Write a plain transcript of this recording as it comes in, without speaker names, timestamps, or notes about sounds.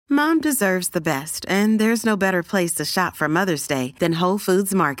Mom deserves the best, and there's no better place to shop for Mother's Day than Whole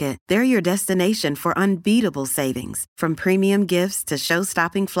Foods Market. They're your destination for unbeatable savings, from premium gifts to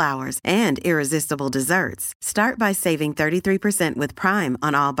show-stopping flowers and irresistible desserts. Start by saving 33% with Prime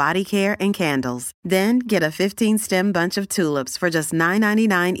on all body care and candles. Then get a 15-stem bunch of tulips for just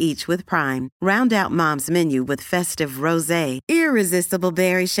 $9.99 each with Prime. Round out Mom's menu with festive rosé, irresistible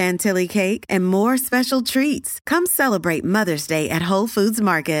berry chantilly cake, and more special treats. Come celebrate Mother's Day at Whole Foods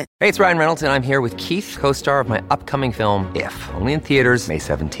Market. Hey, it's Ryan Reynolds, and I'm here with Keith, co-star of my upcoming film, If, only in theaters May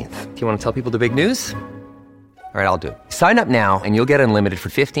 17th. Do you want to tell people the big news? All right, I'll do it. Sign up now and you'll get unlimited for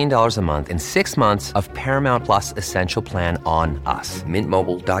 $15 a month and 6 months of Paramount Plus Essential Plan on us.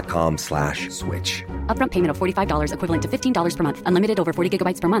 MintMobile.com/switch. Upfront payment of $45 equivalent to $15 per month. Unlimited over 40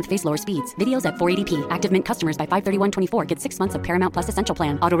 gigabytes per month. Face lower speeds. Videos at 480p. Active Mint customers by 531.24 get 6 months of Paramount Plus Essential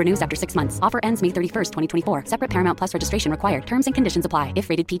Plan. Auto renews after 6 months. Offer ends May 31st, 2024. Separate Paramount Plus registration required. Terms and conditions apply if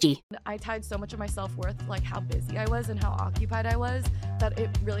rated PG. I tied so much of my self-worth, like how busy I was and how occupied I was, that it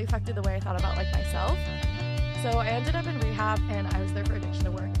really affected the way I thought about like myself. So I ended up in rehab, and I was there for addiction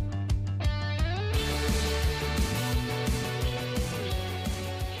to work.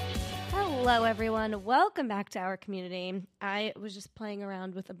 Hello, everyone. Welcome back to our community. I was just playing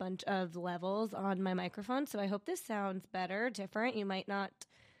around with a bunch of levels on my microphone, so I hope this sounds better, different. You might not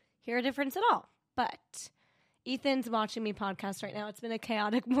hear a difference at all, but Ethan's watching me podcast right now. It's been a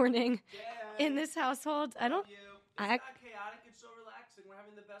chaotic morning in this household. It's not chaotic. It's so relaxing. We're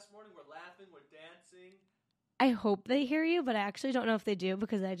having the best morning. We're laughing. We're dancing. I hope they hear you, but I actually don't know if they do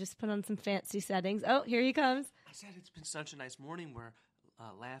because I just put on some fancy settings. Oh, here he comes. I said it's been such a nice morning. We're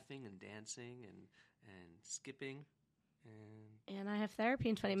laughing and dancing and skipping. And I have therapy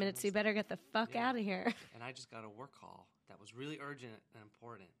in 20 minutes, so you better get the fuck out of here. And I just got a work call that was really urgent and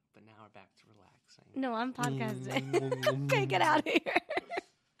important, but now we're back to relaxing. No, I'm podcasting. Okay, get out of here.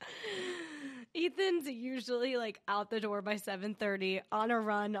 Ethan's usually like out the door by 7:30, on a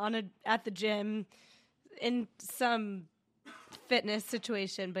run, at the gym, in some fitness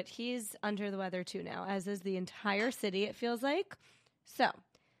situation, but he's under the weather too now, as is the entire city, it feels like. So,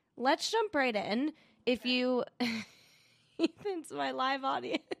 let's jump right in. If you... Ethan's my live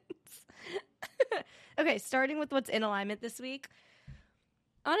audience. Okay, starting with what's in alignment this week.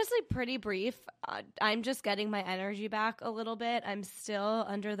 Honestly, pretty brief. I'm just getting my energy back a little bit. I'm still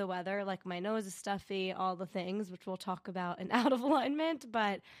under the weather. Like, my nose is stuffy, all the things, which we'll talk about in Out of Alignment,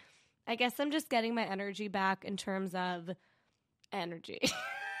 but... I guess I'm just getting my energy back in terms of energy.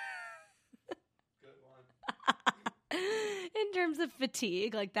 Good one. In terms of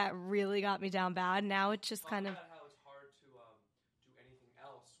fatigue, like that really got me down bad. Now it's just kind of... how it's hard to do anything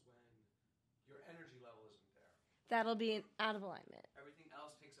else when your energy level isn't there. That'll be out of alignment. Everything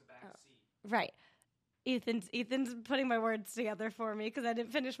else takes a back seat. Right. Ethan's putting my words together for me because I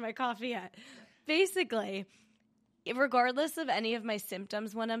didn't finish my coffee yet. Basically... regardless of any of my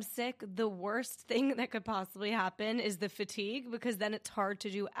symptoms when I'm sick, the worst thing that could possibly happen is the fatigue, because then it's hard to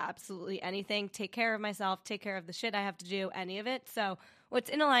do absolutely anything, take care of myself, take care of the shit I have to do, any of it. So what's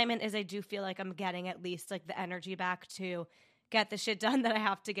in alignment is I do feel like I'm getting at least like the energy back to get the shit done that I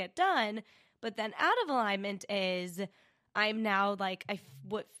have to get done. But then out of alignment is I'm now like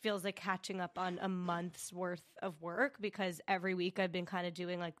what feels like catching up on a month's worth of work, because every week I've been kind of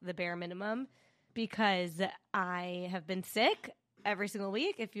doing like the bare minimum. Because I have been sick every single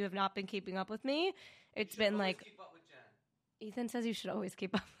week. If you have not been keeping up with me, it's been like... keep up with Jen. Ethan says you should always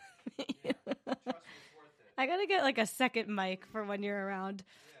keep up with me. Yeah. Trust me, it's worth it. I gotta get like a second mic for when you're around.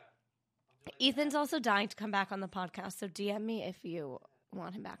 Yeah. Ethan's also dying to come back on the podcast, so DM me if you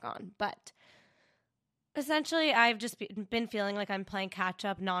want him back on. But essentially, I've just been feeling like I'm playing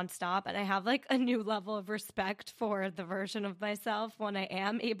catch-up nonstop, and I have like a new level of respect for the version of myself when I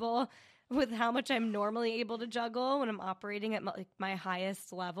am able... with how much I'm normally able to juggle when I'm operating at my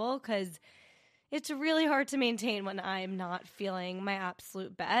highest level, because it's really hard to maintain when I'm not feeling my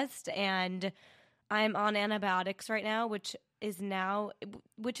absolute best. And I'm on antibiotics right now, which is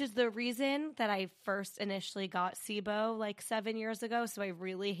the reason that I first initially got SIBO like 7 years ago. So I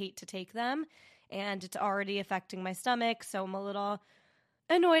really hate to take them, and it's already affecting my stomach. So I'm a little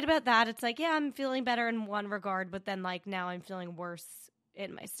annoyed about that. It's like, yeah, I'm feeling better in one regard, but then like now I'm feeling worse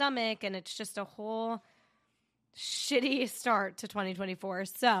in my stomach, and it's just a whole shitty start to 2024.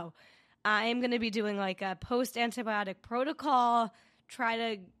 So I'm going to be doing like a post-antibiotic protocol, try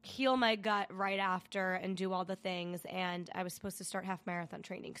to heal my gut right after and do all the things. And I was supposed to start half marathon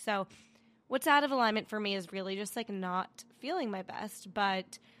training. So what's out of alignment for me is really just like not feeling my best,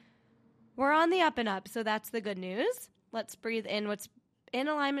 but we're on the up and up. So that's the good news. Let's breathe in what's in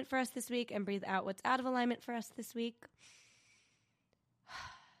alignment for us this week and breathe out what's out of alignment for us this week.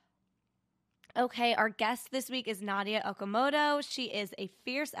 Okay, our guest this week is Nadya Okamoto. She is a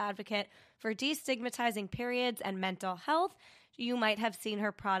fierce advocate for destigmatizing periods and mental health. You might have seen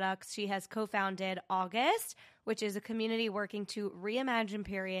her products. She has co-founded August, which is a community working to reimagine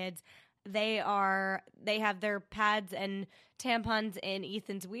periods. They have their pads and tampons in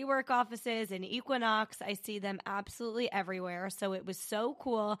Ethan's WeWork offices, in Equinox. I see them absolutely everywhere. So it was so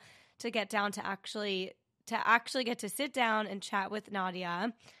cool to get down to actually get to sit down and chat with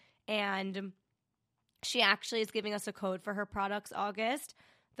Nadya. And she actually is giving us a code for her products, August.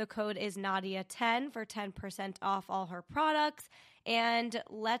 The code is Nadya10 for 10% off all her products. And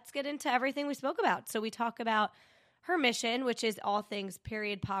let's get into everything we spoke about. So we talk about her mission, which is all things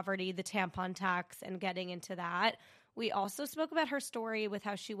period poverty, the tampon tax, and getting into that. We also spoke about her story with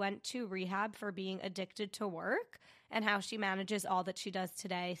how she went to rehab for being addicted to work and how she manages all that she does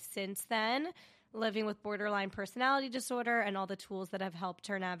today since then, living with borderline personality disorder and all the tools that have helped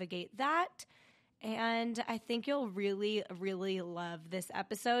her navigate that. And I think you'll really, really love this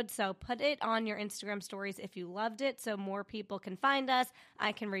episode. So put it on your Instagram stories if you loved it so more people can find us.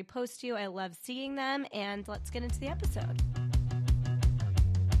 I can repost you. I love seeing them. And let's get into the episode.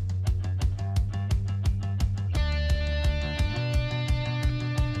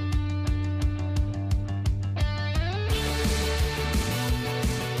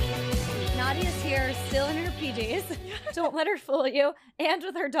 Nadia's here, still in her PJs. Don't let her fool you. And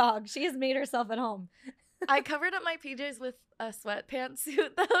with her dog. She has made herself at home. I covered up my PJs with a sweatpants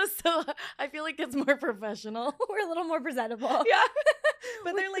suit, though, so I feel like it's more professional. We're a little more presentable. Yeah.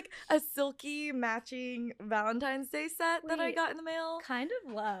 But they're like a silky matching Valentine's Day set that I got in the mail. Kind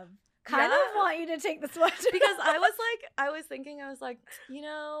of want you to take the sweater. Because I was thinking, you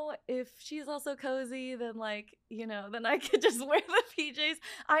know, if she's also cozy, then then I could just wear the PJs.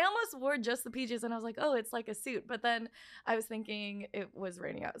 I almost wore just the PJs and I was like, oh, it's like a suit. But then I was thinking it was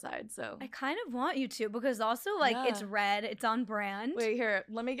raining outside, so. I kind of want you to, because also it's red, it's on brand. Wait, here,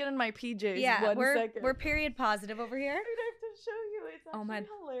 let me get in my PJs. Yeah, one second. we're period positive over here. I have to show you. It's actually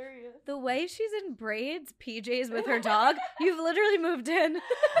hilarious. The way she's in braids, PJs with her dog, you've literally moved in.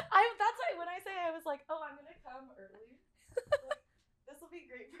 That's why when I say I was like, oh, I'm gonna come early. This will be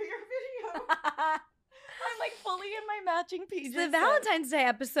great for your video. I'm like fully in my matching PJs. It's the Valentine's Day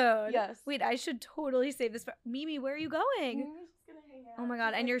episode. Yes. Wait, I should totally save this for Mimi. Where are you going? Mimi's just gonna hang out. Oh my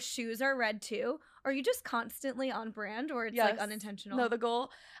god! And your shoes are red too. Are you just constantly on brand, or it's like unintentional? No, the goal.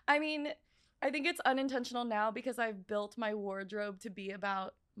 I mean, I think it's unintentional now because I've built my wardrobe to be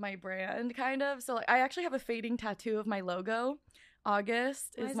about my brand, kind of. So I actually have a fading tattoo of my logo.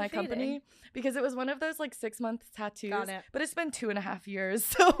 August is my company, because it was one of those 6-month tattoos. Got it. But it's been 2.5 years.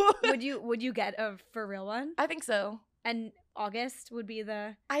 So would you get a for real one? I think so. And August would be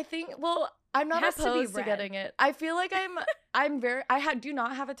the. I think. Well, I'm not opposed to getting it. I feel like I do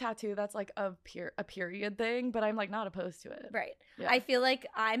not have a tattoo that's like a period thing, but I'm not opposed to it. Right. Yeah. I feel like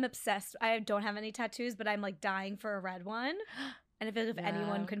I'm obsessed. I don't have any tattoos, but I'm dying for a red one. And if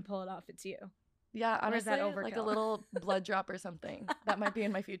anyone can pull it off, it's you. Yeah, honestly, overkill? like a little blood drop or something. That might be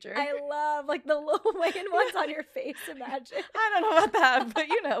in my future. I love the Lil Wayne ones on your face. Imagine. I don't know about that,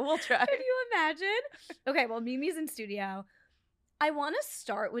 but we'll try. Can you imagine? Okay, well, Mimi's in studio. I want to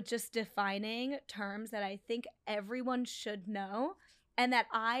start with just defining terms that I think everyone should know and that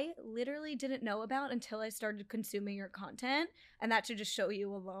I literally didn't know about until I started consuming your content. And that should just show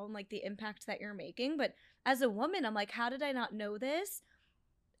you alone the impact that you're making. But as a woman, I'm like, how did I not know this?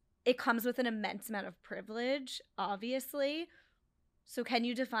 It comes with an immense amount of privilege, obviously. So can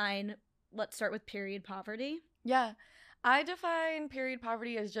you define, let's start with period poverty? Yeah. I define period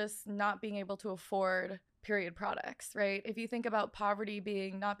poverty as just not being able to afford period products, right? If you think about poverty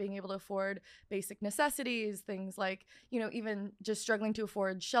being not being able to afford basic necessities, things like, even just struggling to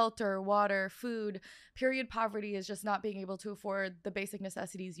afford shelter, water, food, period poverty is just not being able to afford the basic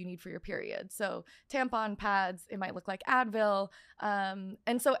necessities you need for your period. So tampon, pads, it might look like Advil.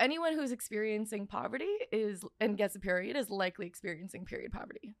 And so anyone who's experiencing poverty and gets a period is likely experiencing period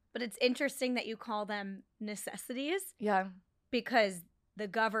poverty. But it's interesting that you call them necessities. Yeah. Because the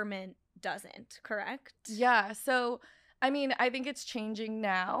government doesn't, correct? Yeah. So, I think it's changing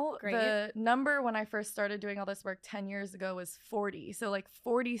now. Great. The number when I first started doing all this work 10 years ago was 40. So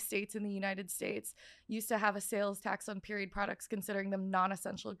 40 states in the United States used to have a sales tax on period products, considering them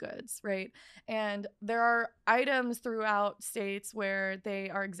non-essential goods, right? And there are items throughout states where they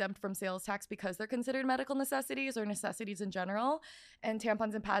are exempt from sales tax because they're considered medical necessities or necessities in general. And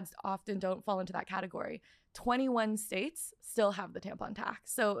tampons and pads often don't fall into that category. 21 states still have the tampon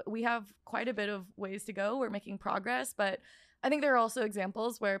tax. So we have quite a bit of ways to go. We're making progress, but I think there are also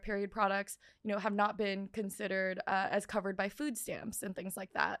examples where period products, have not been considered as covered by food stamps and things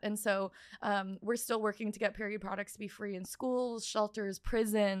like that. And so we're still working to get period products to be free in schools, shelters,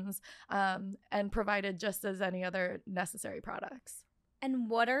 prisons, and provided just as any other necessary products. And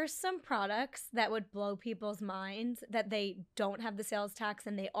what are some products that would blow people's minds that they don't have the sales tax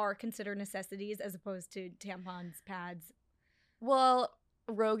and they are considered necessities as opposed to tampons, pads? Well,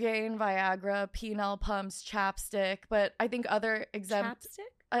 Rogaine, Viagra, penile pumps, chapstick, but I think other examples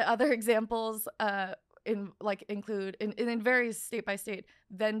include in various state by state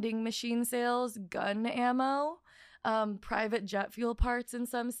vending machine sales, gun ammo, private jet fuel parts in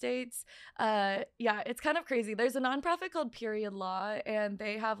some states. It's kind of crazy. There's a nonprofit called Period Law, and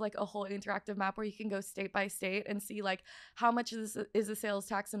they have like a whole interactive map where you can go state by state and see like how much is a sales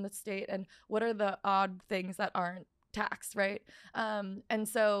tax in the state and what are the odd things that aren't taxed, right? And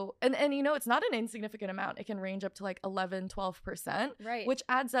so it's not an insignificant amount. It can range up to like 11-12%, right? Which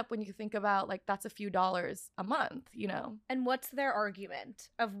adds up when you think about like that's a few dollars a month, And what's their argument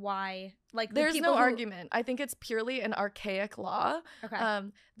of why? Like there's no argument. I think it's purely an archaic law. Okay.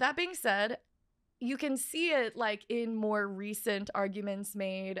 That being said, you can see it like in more recent arguments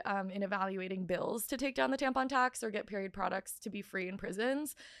made in evaluating bills to take down the tampon tax or get period products to be free in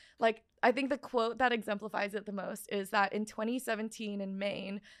prisons. Like, I think the quote that exemplifies it the most is that in 2017 in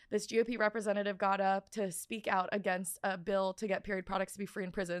Maine, this GOP representative got up to speak out against a bill to get period products to be free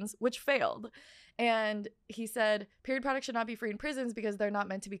in prisons, which failed. And he said, period products should not be free in prisons because they're not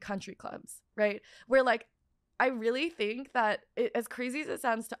meant to be country clubs, right? Where, like, I really think that as crazy as it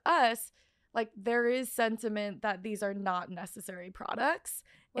sounds to us, like, there is sentiment that these are not necessary products.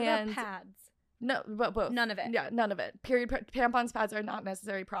 What about pads? No, but both. None of it. Yeah, none of it. Tampons, pads are not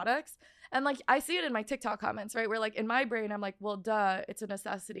necessary products. And like, I see it in my TikTok comments, right? Where like in my brain, I'm like, well, duh, it's a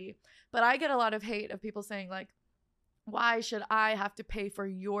necessity. But I get a lot of hate of people saying like, why should I have to pay for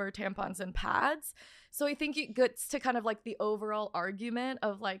your tampons and pads? So I think it gets to kind of like the overall argument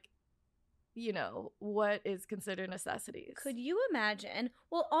of like, what is considered necessities. Could you imagine?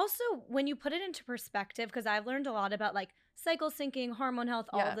 Well, also when you put it into perspective, because I've learned a lot about like cycle syncing, hormone health,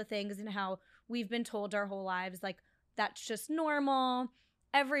 all of the things, and how we've been told our whole lives, like, that's just normal.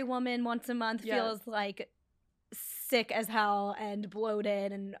 Every woman once a month feels like sick as hell and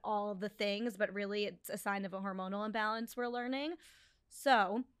bloated and all of the things, but really it's a sign of a hormonal imbalance we're learning.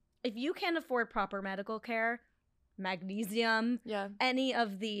 So if you can't afford proper medical care, magnesium, any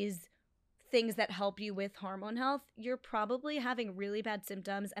of these things that help you with hormone health, you're probably having really bad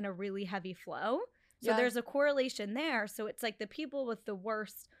symptoms and a really heavy flow. So there's a correlation there. So it's like the people with the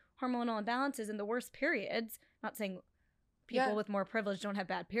worst hormonal imbalances and the worst periods, not saying people with more privilege don't have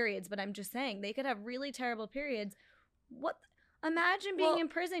bad periods, but I'm just saying they could have really terrible periods. Imagine being in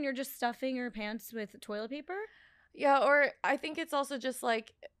prison, you're just stuffing your pants with toilet paper. Yeah, or I think it's also just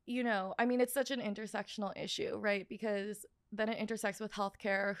like, it's such an intersectional issue, right? Because then it intersects with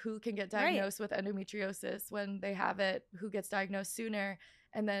healthcare, who can get diagnosed with endometriosis when they have it, who gets diagnosed sooner.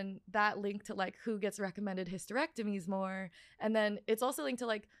 And then that linked to like who gets recommended hysterectomies more. And then it's also linked to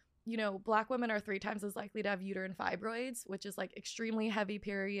like, Black women are 3 times as likely to have uterine fibroids, which is like extremely heavy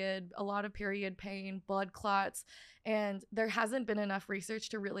period, a lot of period pain, blood clots. And there hasn't been enough research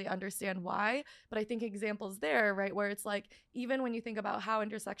to really understand why. But I think examples there, right, where it's like, even when you think about how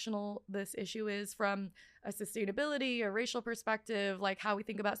intersectional this issue is from a sustainability or racial perspective, like how we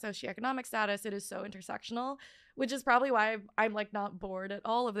think about socioeconomic status, it is so intersectional, which is probably why I'm like not bored at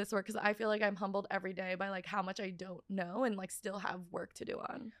all of this work, because I feel like I'm humbled every day by like how much I don't know and like still have work to do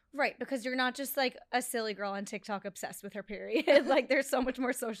on. Right, because you're not just like a silly girl on TikTok obsessed with her period. Like there's so much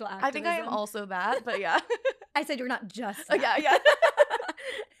more social activism. I think I am also that, but yeah. I said you're not just that. Oh, yeah.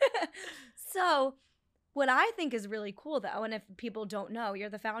 So what I think is really cool though, and if people don't know, you're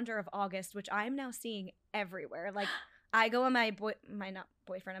the founder of August, which I'm now seeing everywhere. Like I go on my not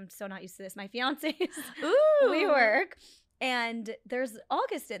boyfriend, I'm so not used to this, my fiance's we work, and there's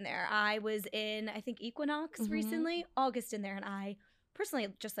August in there. I was in, I think, Equinox recently, August in there, and I personally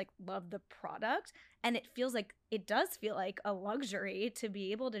just like love the product, and it does feel like a luxury to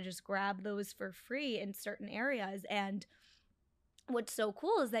be able to just grab those for free in certain areas. And what's so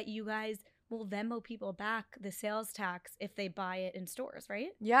cool is that you guys will Venmo people back the sales tax if they buy it in stores,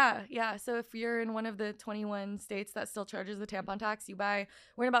 right? Yeah. So if you're in one of the 21 states that still charges the tampon tax,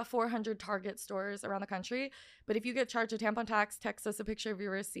 we're in about 400 Target stores around the country. But if you get charged a tampon tax, text us a picture of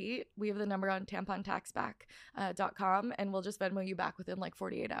your receipt. We have the number on tampontaxback.com, and we'll just Venmo you back within like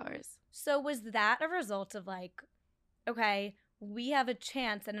 48 hours. So was that a result of like, okay, we have a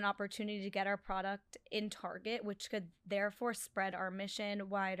chance and an opportunity to get our product in Target, which could therefore spread our mission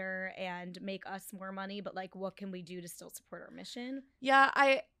wider and make us more money. But like, what can we do to still support our mission? Yeah,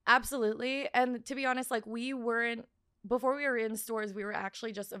 I absolutely. And to be honest, like before we were in stores, we were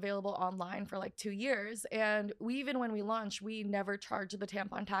actually just available online for like 2 years. And even when we launched, we never charged the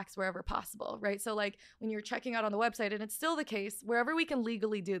tampon tax wherever possible, right? So like when you're checking out on the website, and it's still the case, wherever we can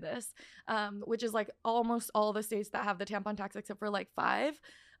legally do this, which is like almost all the states that have the tampon tax except for like 5,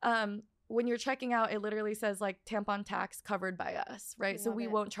 when you're checking out, it literally says like tampon tax covered by us, right? So we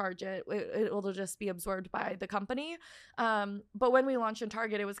won't charge it. It'll just be absorbed by the company. But when we launched in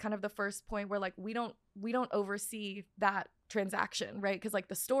Target, it was kind of the first point where like we don't oversee that transaction, right? Because like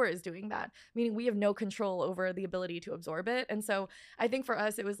the store is doing that, meaning we have no control over the ability to absorb it. And so I think for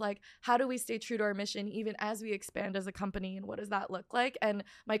us, it was like, how do we stay true to our mission even as we expand as a company, and what does that look like? And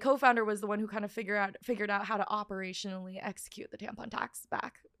my co-founder was the one who kind of figured out how to operationally execute the tampon tax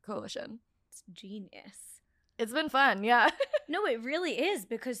back coalition. It's genius. It's been fun, yeah. No, it really is,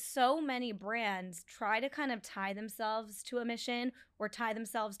 because so many brands try to kind of tie themselves to a mission or tie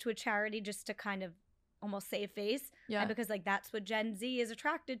themselves to a charity just to kind of almost save face. Yeah. And because like that's what Gen Z is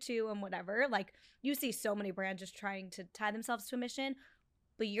attracted to and whatever. Like you see so many brands just trying to tie themselves to a mission,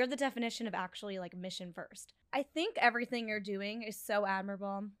 but you're the definition of actually like mission first. I think everything you're doing is so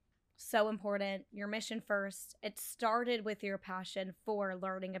admirable. So important. Your mission first. It started with your passion for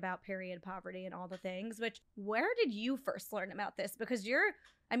learning about period poverty and all the things, which where did you first learn about this? Because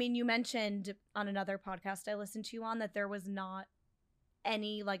you mentioned on another podcast I listened to you on that there was not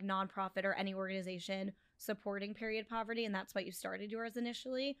any like nonprofit or any organization supporting period poverty, and that's why you started yours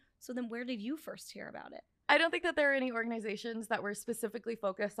initially. So then where did you first hear about it? I don't think that there are any organizations that were specifically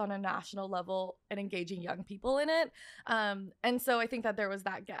focused on a national level and engaging young people in it. And so I think that there was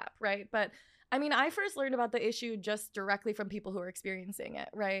that gap, right? But I mean, I first learned about the issue just directly from people who were experiencing it,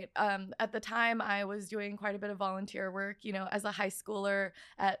 right? At the time, I was doing quite a bit of volunteer work, as a high schooler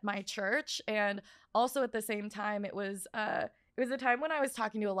at my church. And also at the same time, it was a time when I was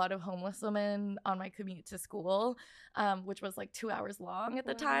talking to a lot of homeless women on my commute to school, which was like 2 hours long at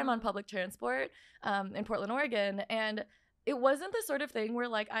the time on public transport in Portland, Oregon. And it wasn't the sort of thing where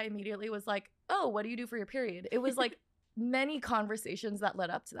like I immediately was like, oh, what do you do for your period? It was like many conversations that led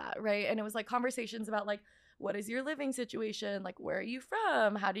up to that, right? And it was like conversations about like, what is your living situation? Like, where are you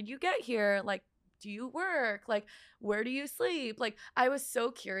from? How did you get here? Like, do you work? Like, where do you sleep? Like, I was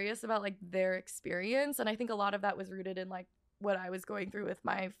so curious about like their experience. And I think a lot of that was rooted in like what I was going through with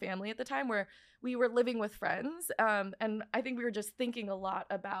my family at the time, where we were living with friends. And I think we were just thinking a lot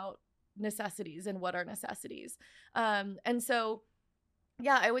about necessities and what are necessities. And so,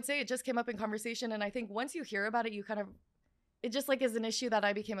 yeah, I would say it just came up in conversation. And I think once you hear about it, it just like is an issue that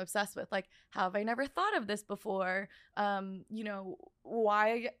I became obsessed with. Like, how have I never thought of this before?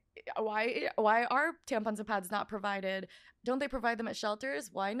 Why are tampons and pads not provided? Don't they provide them at shelters?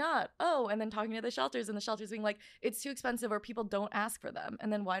 Why not? Oh, and then talking to the shelters, and the shelters being like, it's too expensive, or people don't ask for them.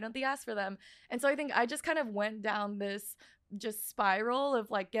 And then why don't they ask for them? And so I think I just kind of went down this just spiral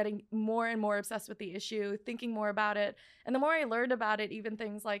of like getting more and more obsessed with the issue, thinking more about it. And the more I learned about it, even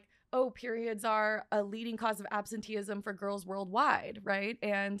things like, oh, periods are a leading cause of absenteeism for girls worldwide, right?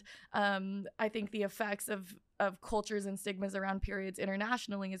 And I think the effects of cultures and stigmas around periods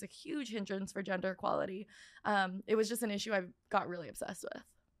internationally is a huge hindrance for gender equality. It was just an issue I got really obsessed with.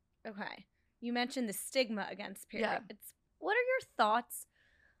 Okay. You mentioned the stigma against periods. Yeah. What are your thoughts?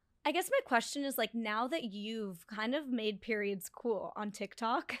 I guess my question is like, now that you've kind of made periods cool on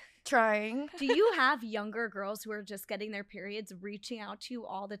TikTok, trying, do you have younger girls who are just getting their periods reaching out to you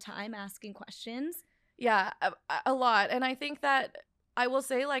all the time, asking questions? Yeah, a lot. And I think that I will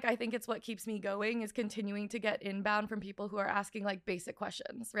say, like, I think it's what keeps me going is continuing to get inbound from people who are asking like basic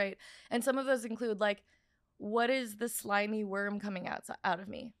questions, right? And some of those include like, what is the slimy worm coming out of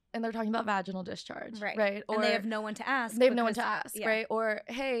me? And they're talking about vaginal discharge, right? Or, and they have no one to ask. They have no one to ask, right? Or,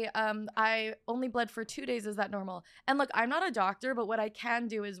 hey, I only bled for 2 days. Is that normal? And look, I'm not a doctor, but what I can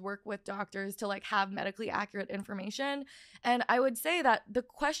do is work with doctors to like have medically accurate information. And I would say that the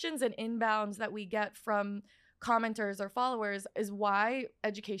questions and inbounds that we get from commenters or followers is why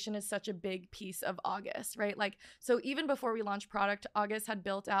education is such a big piece of August, right? Like, so even before we launched product, August had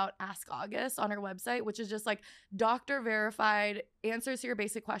built out Ask August on our website, which is just like doctor verified answers to your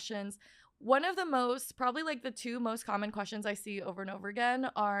basic questions. One of the most, probably like the 2 most common questions I see over and over again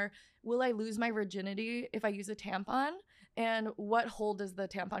are, will I lose my virginity if I use a tampon? And what hole does the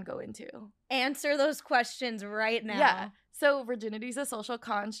tampon go into? Answer those questions right now. Yeah. So virginity is a social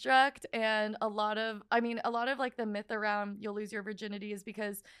construct, and a lot of like the myth around you'll lose your virginity is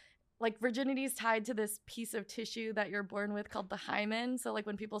because like virginity is tied to this piece of tissue that you're born with called the hymen. So like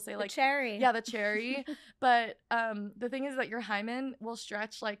when people say like the cherry. Yeah, the cherry. But the thing is that your hymen will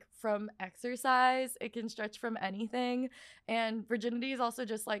stretch like from exercise. It can stretch from anything. And virginity is also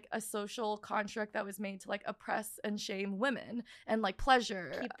just like a social construct that was made to like oppress and shame women and like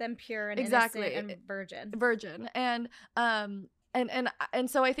pleasure. Keep them pure and Exactly. innocent and virgin. Virgin. And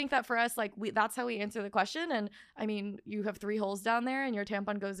so I think that for us, like that's how we answer the question. And I mean, you have 3 holes down there and your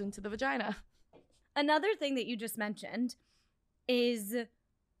tampon goes into the vagina. Another thing that you just mentioned is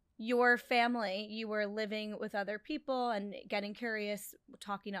your family. You were living with other people and getting curious,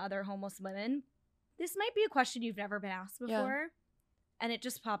 talking to other homeless women. This might be a question you've never been asked before, and it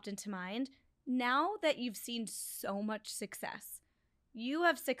just popped into mind. Now that you've seen so much success, you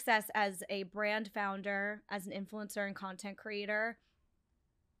have success as a brand founder, as an influencer and content creator.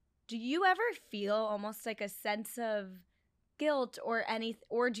 Do you ever feel almost like a sense of guilt or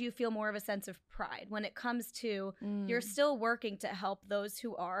do you feel more of a sense of pride when it comes to you're still working to help those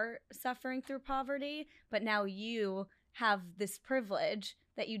who are suffering through poverty, but now you have this privilege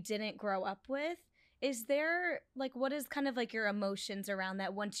that you didn't grow up with? Is there like, what is kind of like your emotions around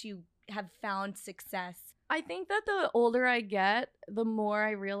that once you have found success? I think that the older I get, the more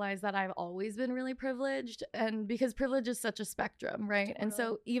I realize that I've always been really privileged, and because privilege is such a spectrum, right? Totally. And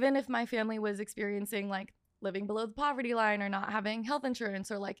so even if my family was experiencing like living below the poverty line or not having health insurance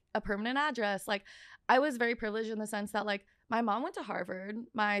or like a permanent address, like I was very privileged in the sense that like my mom went to Harvard,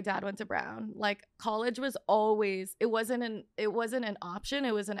 my dad went to Brown. Like college was always, it wasn't an option,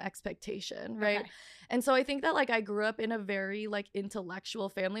 it was an expectation, right? Okay. And so I think that like I grew up in a very like intellectual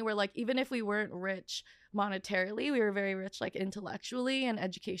family where like even if we weren't rich monetarily, we were very rich like intellectually and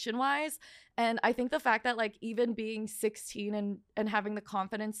education wise. And I think the fact that like even being 16 and having the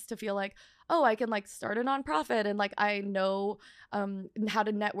confidence to feel like, oh, I can like start a nonprofit and like I know how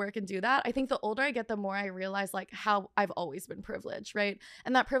to network and do that. I think the older I get, the more I realize like how I've always been privileged, right?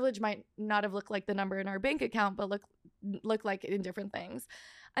 And that privilege might not have looked like the number in our bank account, but look like in different things.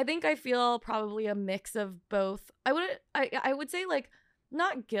 I think I feel probably a mix of both. I would say like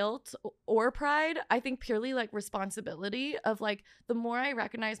not guilt or pride. I think purely like responsibility of like the more I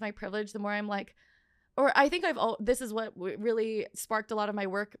recognize my privilege, the more I'm like, or I think this is what really sparked a lot of my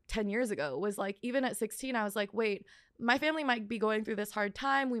work 10 years ago was like, even at 16, I was like, wait, my family might be going through this hard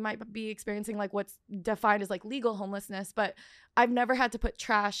time. We might be experiencing like what's defined as like legal homelessness, but I've never had to put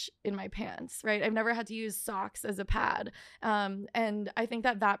trash in my pants, right? I've never had to use socks as a pad. And I think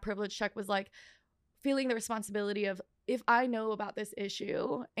that privilege check was like feeling the responsibility of, if I know about this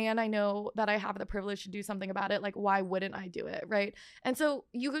issue and I know that I have the privilege to do something about it, like why wouldn't I do it, right? And so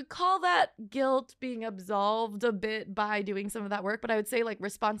you could call that guilt being absolved a bit by doing some of that work, but I would say like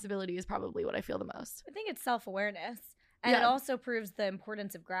responsibility is probably what I feel the most. I think it's self-awareness. And it also proves the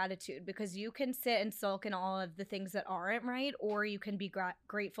importance of gratitude, because you can sit and sulk in all of the things that aren't right, or you can be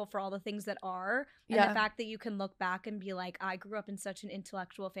grateful for all the things that are. And the fact that you can look back and be like, I grew up in such an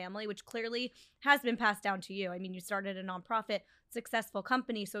intellectual family, which clearly has been passed down to you. I mean, you started a nonprofit, successful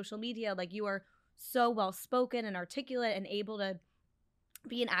company, social media. Like you are so well-spoken and articulate and able to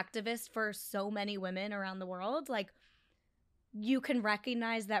be an activist for so many women around the world. Like you can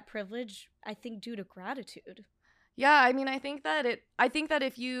recognize that privilege, I think, due to gratitude. Yeah, I mean, I think that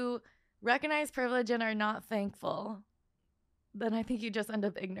if you recognize privilege and are not thankful, then I think you just end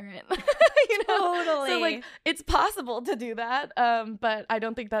up ignorant. You know? Totally. So like it's possible to do that, but I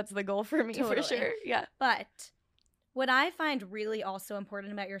don't think that's the goal for me for sure. Yeah. But what I find really also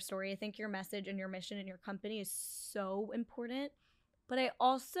important about your story, I think your message and your mission and your company is so important, but I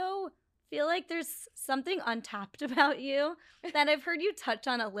also feel like there's something untapped about you that I've heard you touch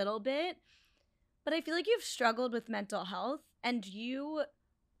on a little bit. But I feel like you've struggled with mental health, and you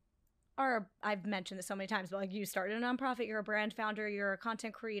are, I've mentioned this so many times, but like you started a nonprofit, you're a brand founder, you're a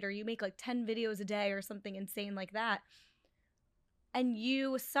content creator, you make like 10 videos a day or something insane like that. And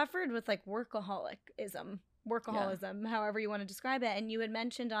you suffered with like workaholism, however you want to describe it. And you had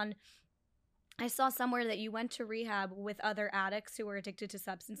mentioned I saw somewhere that you went to rehab with other addicts who were addicted to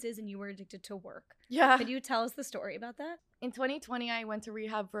substances, and you were addicted to work. Yeah. Could you tell us the story about that? In 2020, I went to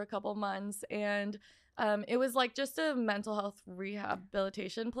rehab for a couple months, and it was like just a mental health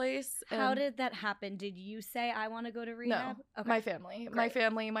rehabilitation place. How did that happen? Did you say, I want to go to rehab? No, okay. My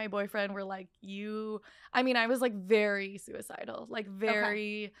family, my boyfriend were like, I was like very suicidal, like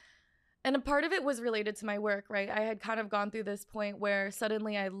very... Okay. And a part of it was related to my work, right? I had kind of gone through this point where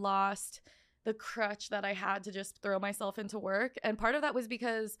suddenly I lost the crutch that I had to just throw myself into work. And part of that was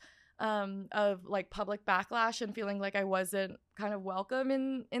because of like public backlash and feeling like I wasn't kind of welcome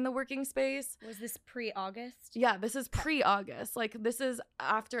in the working space. Was this pre-August? Yeah, this is pre-August. Like this is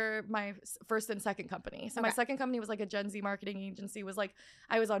after my first and second company. So my second company was like a Gen Z marketing agency. Was like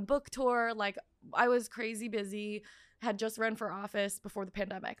I was on book tour. Like I was crazy busy. Had just run for office before the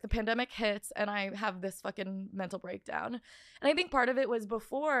pandemic. The pandemic hits and I have this fucking mental breakdown. And I think part of it was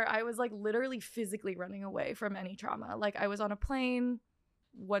before I was like literally physically running away from any trauma. Like I was on a plane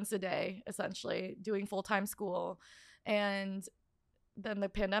once a day, essentially, doing full-time school. And then the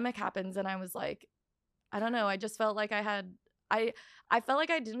pandemic happens and I was like, I don't know. I just felt like I felt like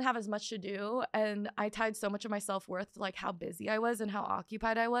I didn't have as much to do, and I tied so much of my self-worth to like how busy I was and how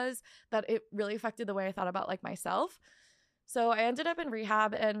occupied I was that it really affected the way I thought about like myself. So I ended up in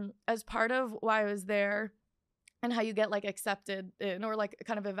rehab, and as part of why I was there and how you get like accepted in or like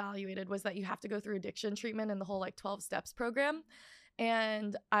kind of evaluated was that you have to go through addiction treatment and the whole like 12 steps program.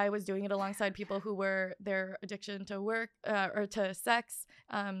 And I was doing it alongside people who were their addiction to work or to sex,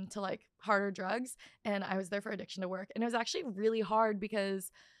 to like harder drugs. And I was there for addiction to work. And it was actually really hard because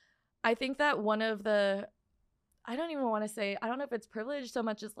I think that one of the, I don't even want to say, I don't know if it's privilege so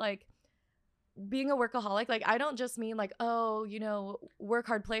much as like being a workaholic. Like I don't just mean like, oh, you know, work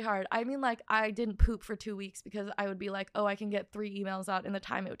hard, play hard. I mean like I didn't poop for 2 weeks because I would be like, oh, I can get 3 emails out in the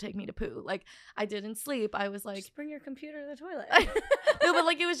time it would take me to poo. Like I didn't sleep. I was like, just bring your computer to the toilet. No, but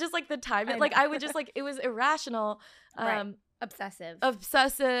like it was just like the time. Like I would just like, it was irrational. Right.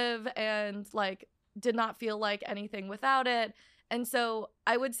 Obsessive And like did not feel like anything without it. And so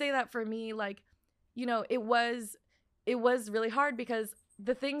I would say that for me, like, you know, it was really hard because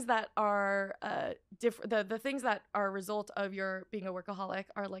the things that are the things that are a result of your being a workaholic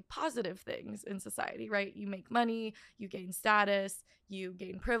are like positive things in society, right? You make money, you gain status, you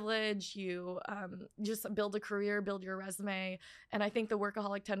gain privilege, you just build a career, build your resume. And I think the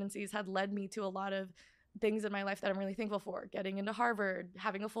workaholic tendencies had led me to a lot of things in my life that I'm really thankful for. Getting into Harvard,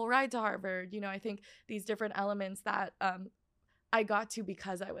 having a full ride to Harvard. You know, I think these different elements that I got to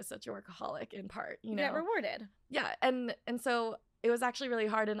because I was such a workaholic in part, you know. Get rewarded. Yeah. And so it was actually really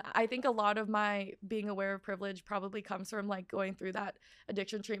hard. And I think a lot of my being aware of privilege probably comes from like going through that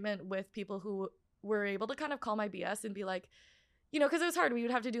addiction treatment with people who were able to kind of call my BS and be like, you know, because it was hard. We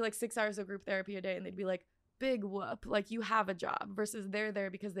would have to do like 6 hours of group therapy a day and they'd be like, big whoop, like you have a job, versus they're there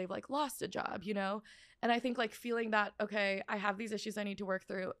because they've like lost a job, you know? And I think like feeling that, okay, I have these issues I need to work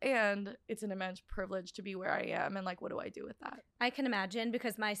through and it's an immense privilege to be where I am, and like what do I do with that? I can imagine,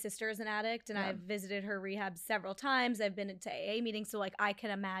 because my sister is an addict and I've visited her rehab several times. I've been to AA meetings, so like I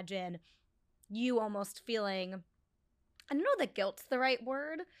can imagine you almost feeling, I don't know that guilt's the right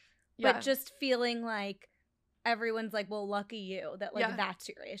word, but just feeling like everyone's like, well, lucky you that like that's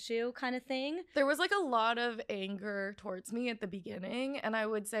your issue kind of thing. There was like a lot of anger towards me at the beginning, and I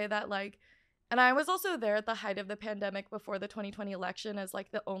would say that like, and I was also there at the height of the pandemic before the 2020 election as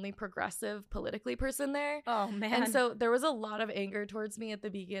like the only progressive politically person there. Oh man. And so there was a lot of anger towards me at the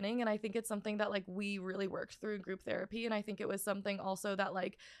beginning, and I think it's something that like we really worked through in group therapy. And I think it was something also that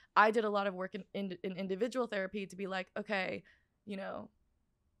like I did a lot of work in individual therapy to be like, okay, you know,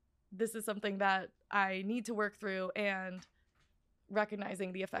 this is something that I need to work through, and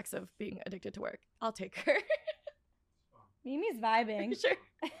recognizing the effects of being addicted to work. I'll take her. Mimi's vibing. Sure.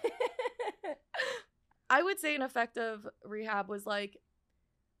 I would say an effect of rehab was like,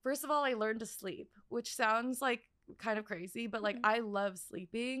 first of all, I learned to sleep, which sounds like kind of crazy, but like I love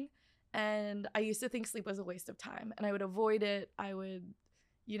sleeping, and I used to think sleep was a waste of time and I would avoid it. I would,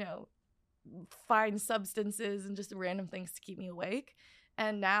 you know, find substances and just random things to keep me awake.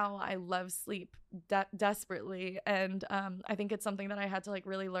 And now I love sleep desperately. And I think it's something that I had to like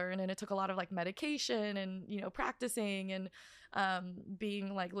really learn. And it took a lot of like medication and, you know, practicing and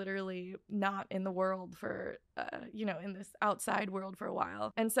being like literally not in the world for, you know, in this outside world for a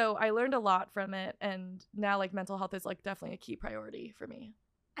while. And so I learned a lot from it. And now like mental health is like definitely a key priority for me.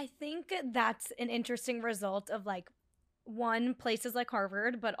 I think that's an interesting result of like, one, places like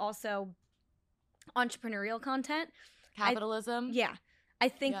Harvard, but also entrepreneurial content. Capitalism. I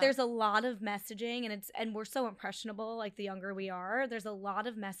think there's a lot of messaging, and we're so impressionable, like the younger we are. There's a lot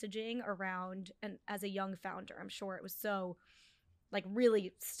of messaging around, and as a young founder, I'm sure it was so like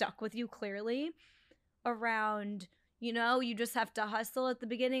really stuck with you clearly around, you know, you just have to hustle at the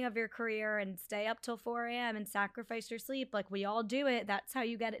beginning of your career and stay up till 4 a.m. and sacrifice your sleep. Like we all do it. That's how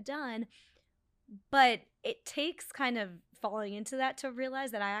you get it done. But it takes kind of falling into that to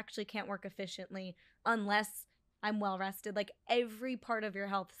realize that I actually can't work efficiently unless I'm well rested. Like every part of your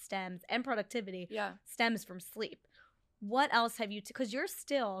health stems, and productivity stems from sleep. What else have you, because you're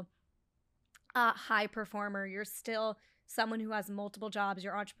still a high performer, you're still someone who has multiple jobs,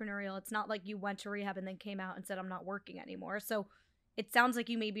 you're entrepreneurial. It's not like you went to rehab and then came out and said, I'm not working anymore. So it sounds like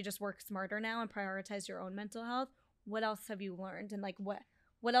you maybe just work smarter now and prioritize your own mental health. What else have you learned? And like,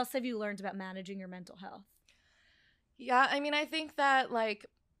 what else have you learned about managing your mental health? Yeah, I mean, I think that like,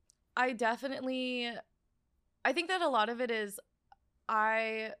 I think that a lot of it is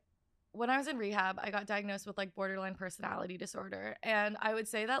when I was in rehab, I got diagnosed with like borderline personality disorder. And I would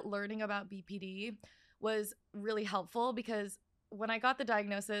say that learning about BPD was really helpful because when I got the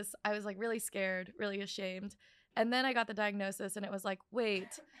diagnosis, I was like really scared, really ashamed. And then I got the diagnosis and it was like,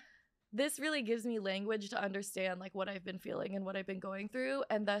 wait, this really gives me language to understand like what I've been feeling and what I've been going through.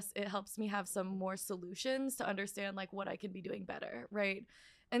 And thus it helps me have some more solutions to understand like what I can be doing better, right?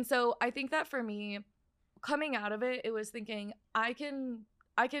 And so I think that for me, coming out of it, it was thinking I can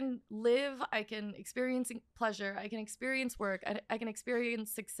live, I can experience pleasure, I can experience work, I can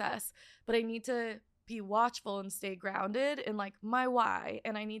experience success, but I need to be watchful and stay grounded in like my why.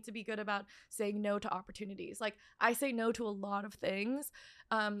 And I need to be good about saying no to opportunities. Like I say no to a lot of things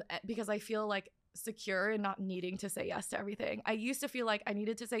because I feel like secure in not needing to say yes to everything. I used to feel like I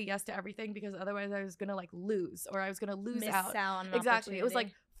needed to say yes to everything because otherwise I was going to like lose or I was going to lose out. On an exactly. It was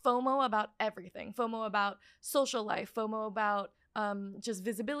like FOMO about everything. FOMO about social life, FOMO about just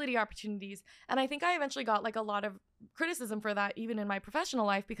visibility opportunities. And I think I eventually got like a lot of criticism for that even in my professional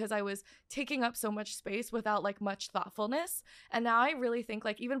life because I was taking up so much space without like much thoughtfulness. And now I really think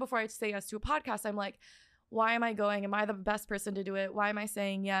like even before I say yes to a podcast, I'm like, why am I going? Am I the best person to do it? Why am I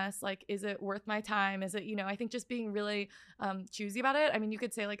saying yes? Like, is it worth my time? Is it, I think just being really choosy about it. I mean, you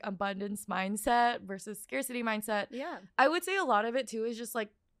could say like abundance mindset versus scarcity mindset. Yeah. I would say a lot of it too is just like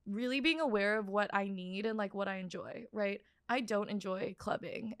really being aware of what I need and like what I enjoy, right? I don't enjoy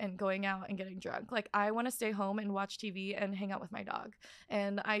clubbing and going out and getting drunk. Like I want to stay home and watch TV and hang out with my dog.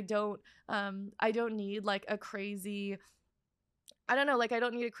 And I don't need like a crazy, I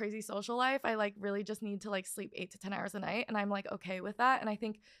don't need a crazy social life. I like really just need to like sleep 8 to 10 hours a night. And I'm like okay with that. And I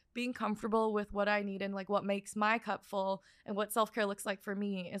think being comfortable with what I need and like what makes my cup full and what self-care looks like for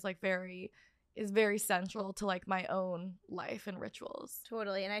me is like very central to like my own life and rituals.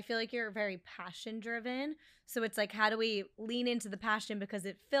 Totally. And I feel like you're very passion driven. So it's like, how do we lean into the passion because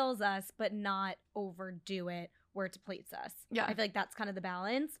it fills us, but not overdo it where it depletes us? Yeah. I feel like that's kind of the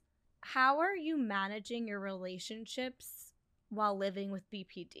balance. How are you managing your relationships while living with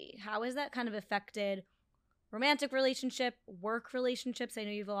BPD? How has that kind of affected romantic relationship, work relationships? I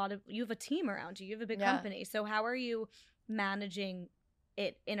know you have a team around you. You have a big company. So how are you managing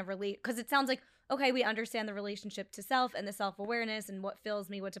it in a because it sounds like, okay, we understand the relationship to self and the self-awareness and what fills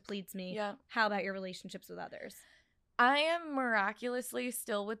me, what depletes me. Yeah. How about your relationships with others? I am miraculously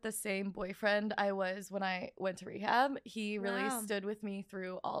still with the same boyfriend I was when I went to rehab. He really stood with me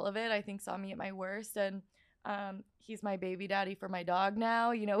through all of it. I think saw me at my worst. And he's my baby daddy for my dog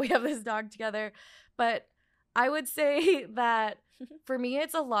now. We have this dog together. But I would say that for me,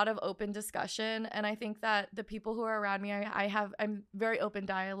 it's a lot of open discussion. And I think that the people who are around me, I'm very open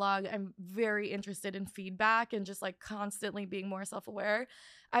dialogue. I'm very interested in feedback and just like constantly being more self-aware.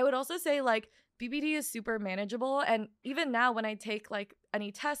 I would also say like BPD is super manageable. And even now when I take like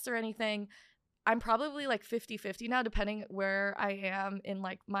any tests or anything, I'm probably like 50-50 now, depending where I am in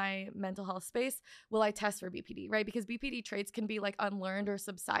like my mental health space. Will I test for BPD, right? Because BPD traits can be like unlearned or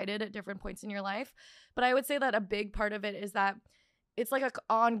subsided at different points in your life. But I would say that a big part of it is that it's like an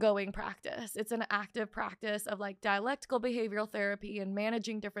ongoing practice. It's an active practice of like dialectical behavioral therapy and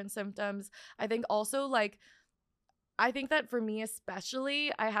managing different symptoms. I think also like, I think that for me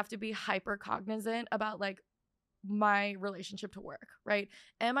especially, I have to be hyper cognizant about like my relationship to work, right?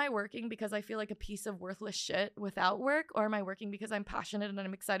 Am I working because I feel like a piece of worthless shit without work, or am I working because I'm passionate and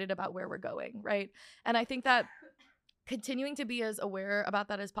I'm excited about where we're going, right? And I think that continuing to be as aware about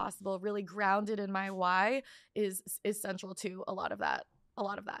that as possible, really grounded in my why, is central to a lot of that.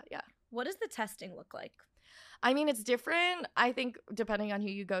 Yeah. What does the testing look like? I mean, it's different. I think depending on who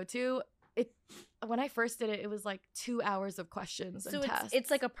you go to. When I first did it, it was like 2 hours of questions and tests.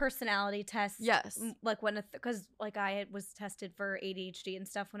 It's like a personality test. Yes. Like because like I was tested for ADHD and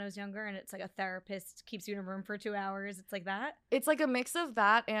stuff when I was younger, and it's like a therapist keeps you in a room for 2 hours. It's like that. It's like a mix of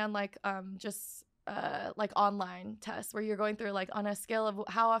that and like just like online tests where you're going through like on a scale of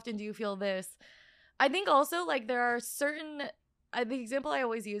how often do you feel this. I think also like there are certain the example I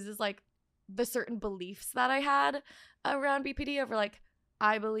always use is like the certain beliefs that I had around BPD over like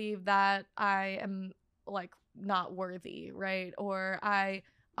I believe that I am like not worthy, right? Or I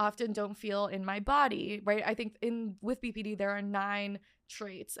often don't feel in my body, right? I think with BPD there are 9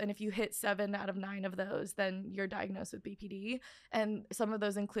 traits, and if you hit 7 out of 9 of those, then you're diagnosed with BPD. And some of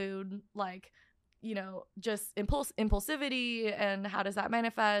those include like you know, just impulsivity and how does that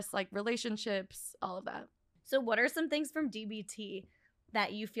manifest, like relationships, all of that. So what are some things from DBT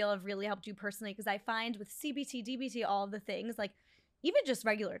that you feel have really helped you personally? Because I find with CBT, DBT, all of the things, like even just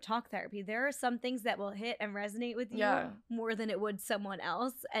regular talk therapy, there are some things that will hit and resonate with you more than it would someone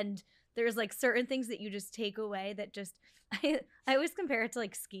else. And there's like certain things that you just take away that just, I always compare it to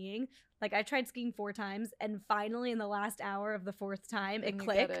like skiing. Like I tried skiing 4 times and finally in the last hour of the 4th time, it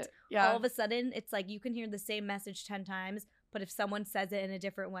clicked. All of a sudden, it's like you can hear the same message 10 times, but if someone says it in a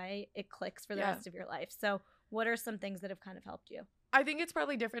different way, it clicks for the rest of your life. So what are some things that have kind of helped you? I think it's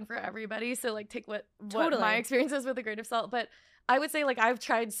probably different for everybody. So like take what my experience is with a grain of salt. But I would say like I've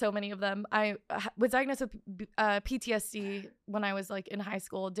tried so many of them. I was diagnosed with PTSD when I was like in high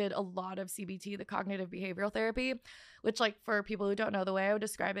school, did a lot of CBT, the cognitive behavioral therapy, which like for people who don't know, the way I would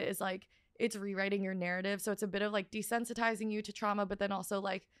describe it is like it's rewriting your narrative. So it's a bit of like desensitizing you to trauma, but then also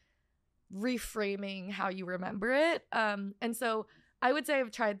like reframing how you remember it. And so I would say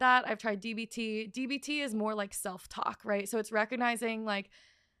I've tried that. I've tried DBT. DBT is more like self-talk, right? So it's recognizing like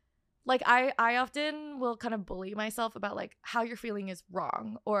I often will kind of bully myself about like how you're feeling is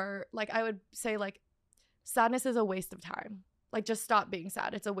wrong. Or like I would say like sadness is a waste of time. Like just stop being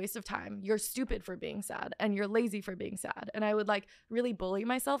sad. It's a waste of time. You're stupid for being sad and you're lazy for being sad. And I would like really bully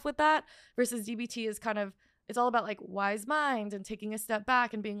myself with that versus DBT is kind of, it's all about like wise mind and taking a step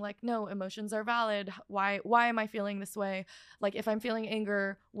back and being like, no, emotions are valid. Why am I feeling this way? Like if I'm feeling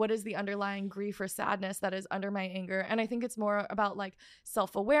anger, what is the underlying grief or sadness that is under my anger? And I think it's more about like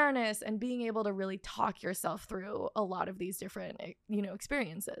self-awareness and being able to really talk yourself through a lot of these different, you know,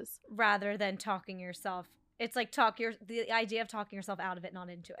 experiences. Rather than talking yourself. It's like the idea of talking yourself out of it, not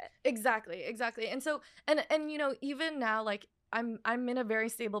into it. Exactly. And so, and you know, even now, like I'm in a very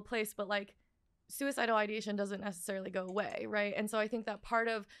stable place, but like suicidal ideation doesn't necessarily go away, right? And so I think that part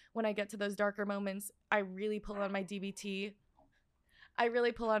of when I get to those darker moments, I really pull on my DBT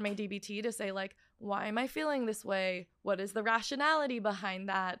to say like, why am I feeling this way? What is the rationality behind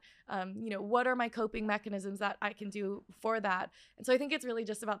that? You know, what are my coping mechanisms that I can do for that? And so I think it's really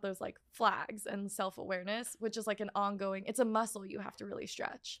just about those like flags and self-awareness, which is like an ongoing, it's a muscle you have to really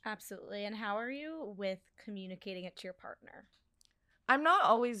stretch. Absolutely. And how are you with communicating it to your partner? I'm not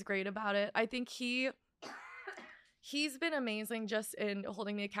always great about it. I think he's been amazing just in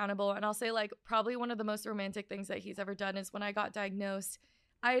holding me accountable. And I'll say like probably one of the most romantic things that he's ever done is when I got diagnosed,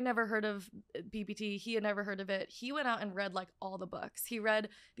 I had never heard of BPT. He had never heard of it. He went out and read like all the books. He read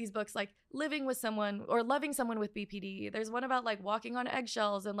these books like Living with Someone or Loving Someone with BPD. There's one about like walking on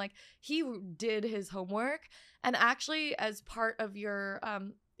eggshells, and like he did his homework. And actually as part of your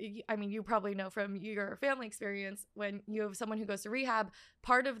I mean, you probably know from your family experience, when you have someone who goes to rehab,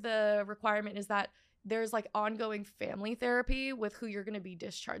 part of the requirement is that there's like ongoing family therapy with who you're going to be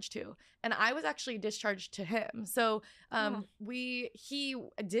discharged to. And I was actually discharged to him. So he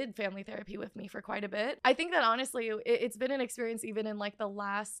did family therapy with me for quite a bit. I think that honestly, it's been an experience even in like the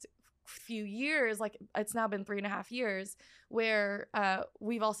last few years, like it's now been 3.5 years, where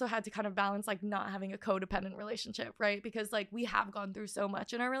we've also had to kind of balance like not having a codependent relationship, right? Because like we have gone through so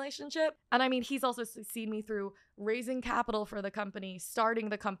much in our relationship. And I mean, he's also seen me through raising capital for the company, starting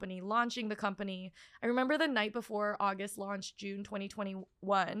the company, launching the company. I remember the night before August launched, June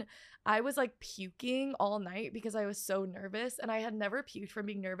 2021, I was like puking all night because I was so nervous. And I had never puked from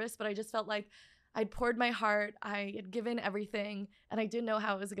being nervous, but I just felt like I'd poured my heart, I had given everything, and I didn't know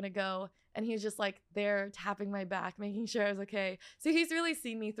how it was going to go. And he was just like there tapping my back, making sure I was okay. So he's really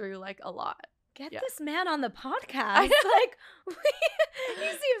seen me through like a lot. Get this man on the podcast. Like, he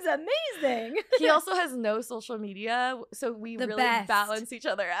seems amazing. He also has no social media, so we really balance each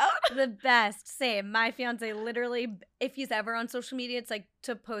other out. The best. Same. My fiance literally, if he's ever on social media, it's like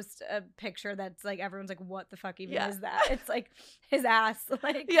to post a picture that's like everyone's like, what the fuck even is that? It's like his ass,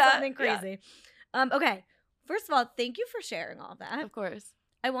 like something crazy. Okay. First of all, thank you for sharing all that. Of course.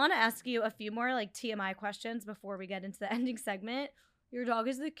 I want to ask you a few more like TMI questions before we get into the ending segment. Your dog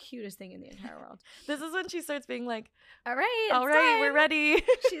is the cutest thing in the entire world. This is when she starts being like, all right, we're ready.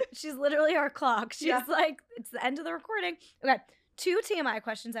 She's literally our clock. She's like, it's the end of the recording. Okay. 2 TMI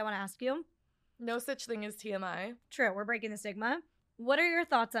questions I want to ask you. No such thing as TMI. True. We're breaking the stigma. What are your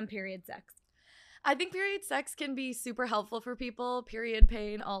thoughts on period sex? I think period sex can be super helpful for people, period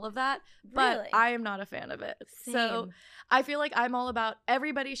pain, all of that. But really? I am not a fan of it. Same. So I feel like I'm all about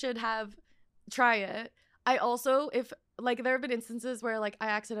everybody should try it. I also, if like there have been instances where like I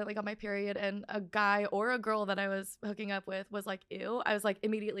accidentally got my period and a guy or a girl that I was hooking up with was like, ew, I was like,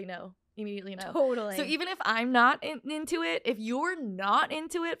 immediately no. Totally. So even if I'm not into it, if you're not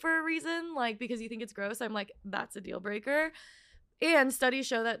into it for a reason, like because you think it's gross, I'm like, that's a deal breaker. And studies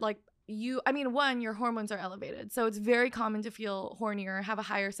show that like your hormones are elevated. So it's very common to feel hornier, have a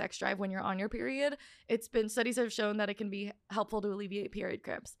higher sex drive when you're on your period. Studies have shown that it can be helpful to alleviate period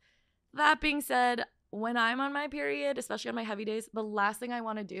cramps. That being said, when I'm on my period, especially on my heavy days, the last thing I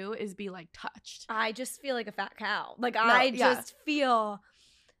want to do is be like touched. I just feel like a fat cow. Like I just feel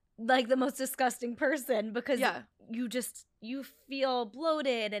like the most disgusting person because you feel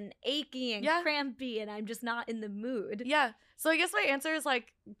bloated and achy and crampy, and I'm just not in the mood. Yeah. So I guess my answer is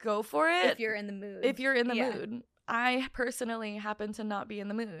like, go for it. If you're in the mood. I personally happen to not be in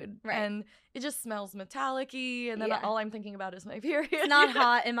the mood. Right. And it just smells metallic-y, and then all I'm thinking about is my period. It's not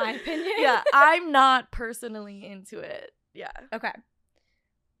hot, in my opinion. Yeah. I'm not personally into it. Yeah. Okay.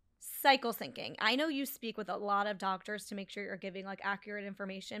 Cycle syncing. I know you speak with a lot of doctors to make sure you're giving like accurate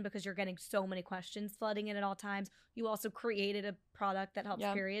information because you're getting so many questions flooding in at all times. You also created a product that helps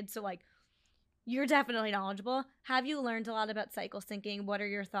periods. So like you're definitely knowledgeable. Have you learned a lot about cycle syncing? What are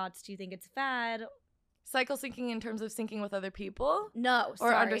your thoughts? Do you think it's fad? Cycle syncing in terms of syncing with other people? No,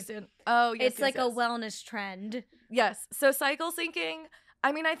 sorry. Or understand. Oh, yes. It's like a wellness trend. Yes. So cycle syncing,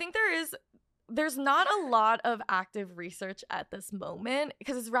 I mean, I think there's not a lot of active research at this moment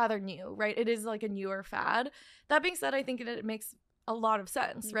because it's rather new, right? It is like a newer fad. That being said, I think it makes a lot of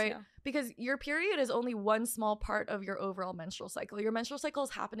sense, right? Because your period is only one small part of your overall menstrual cycle. Your menstrual cycle is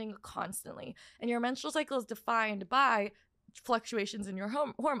happening constantly, and your menstrual cycle is defined by fluctuations in your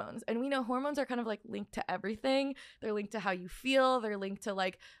hormones. And we know hormones are kind of like linked to everything. They're linked to how you feel. They're linked to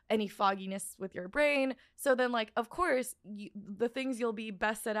like any fogginess with your brain. So then like, of course, the things you'll be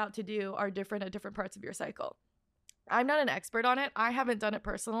best set out to do are different at different parts of your cycle. I'm not an expert on it. I haven't done it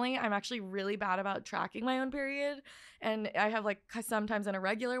personally. I'm actually really bad about tracking my own period. And I have like sometimes an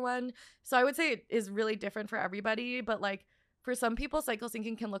irregular one. So I would say it is really different for everybody. But like, for some people, cycle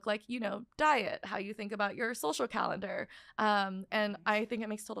syncing can look like, diet, how you think about your social calendar. And I think it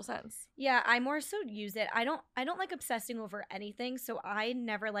makes total sense. Yeah, I more so use it. I don't like obsessing over anything. So I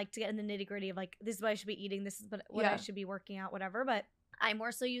never like to get in the nitty gritty of like, this is what I should be eating. This is what I should be working out, whatever. But I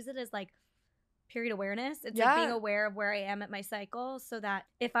more so use it as like period awareness. It's like being aware of where I am at my cycle so that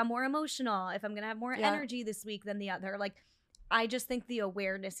if I'm more emotional, if I'm going to have more energy this week than the other, like I just think the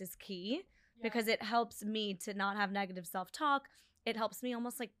awareness is key. Because it helps me to not have negative self-talk. It helps me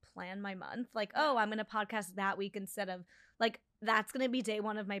almost like plan my month. Like, oh, I'm going to podcast that week instead of like, that's going to be day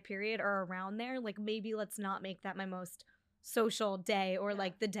one of my period or around there. Like maybe let's not make that my most social day or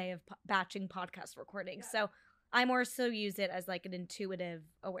like the day of batching podcast recording. So I more so use it as like an intuitive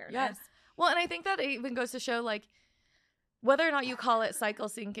awareness. Yes. Well, and I think that it even goes to show like whether or not you call it cycle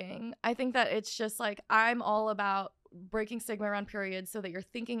syncing, I think that it's just like I'm all about breaking stigma around periods so that you're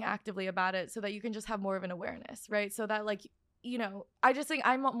thinking actively about it so that you can just have more of an awareness, right? So that like, I just think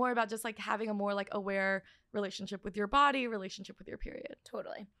I'm more about just like having a more like aware relationship with your body, relationship with your period.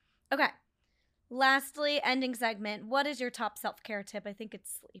 Totally. Okay. Lastly, ending segment. What is your top self-care tip? I think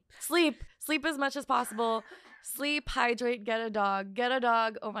it's sleep. Sleep as much as possible. Sleep, hydrate, get a dog.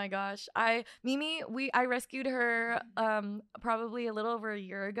 Oh my gosh. I rescued her probably a little over a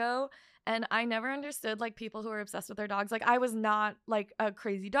year ago. And I never understood like people who are obsessed with their dogs. Like I was not like a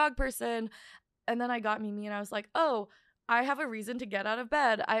crazy dog person. And then I got Mimi and I was like, oh, I have a reason to get out of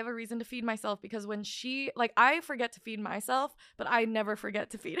bed. I have a reason to feed myself because when I forget to feed myself, but I never forget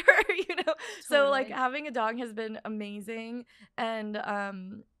to feed her, Totally. So like having a dog has been amazing. And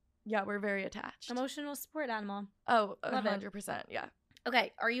we're very attached. Emotional support animal. Oh, 100%. Yeah.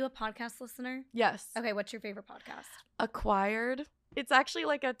 Okay. Are you a podcast listener? Yes. Okay. What's your favorite podcast? Acquired. It's actually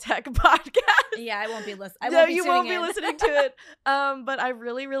like a tech podcast. Yeah, I won't be listening. No, you won't be listening to it. But I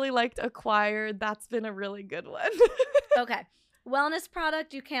really, really liked Acquired. That's been a really good one. Okay. Wellness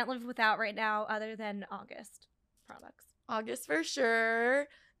product you can't live without right now other than August products. August for sure.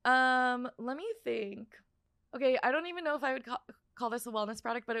 Let me think. Okay, I don't even know if I would call this a wellness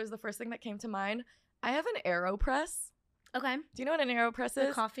product, but it was the first thing that came to mind. I have an AeroPress. Okay. Do you know what an AeroPress is?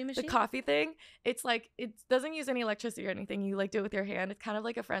 The coffee machine? The coffee thing. It's like, it doesn't use any electricity or anything. You like do it with your hand. It's kind of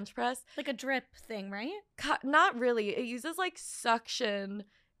like a French press. Like a drip thing, right? Not really. It uses like suction.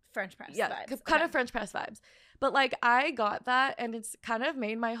 French press vibes. Kind of French press vibes. But like I got that and it's kind of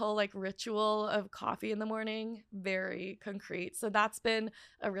made my whole like ritual of coffee in the morning very concrete. So that's been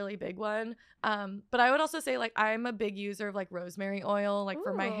a really big one. But I would also say like I'm a big user of like rosemary oil, like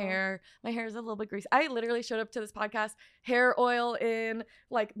for my hair. My hair is a little bit greasy. I literally showed up to this podcast, hair oil in,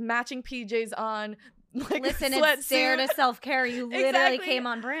 like matching PJs on. Like listen, it's Dare to Self-Care. You literally came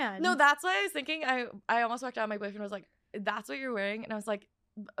on brand. No, that's what I was thinking. I almost walked out. My boyfriend was like, "That's what you're wearing," and I was like,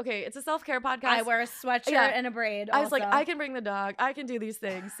 okay, it's a self-care podcast. I wear a sweatshirt and a braid. I was like, I can bring the dog. I can do these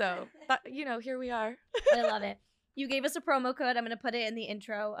things. So, here we are. I love it. You gave us a promo code. I'm going to put it in the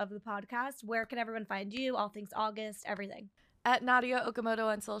intro of the podcast. Where can everyone find you? All things August, everything. At Nadya Okamoto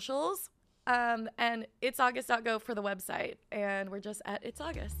on socials. And it'saugust.go for the website. And we're just at It's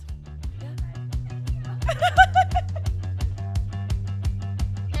August. Yeah.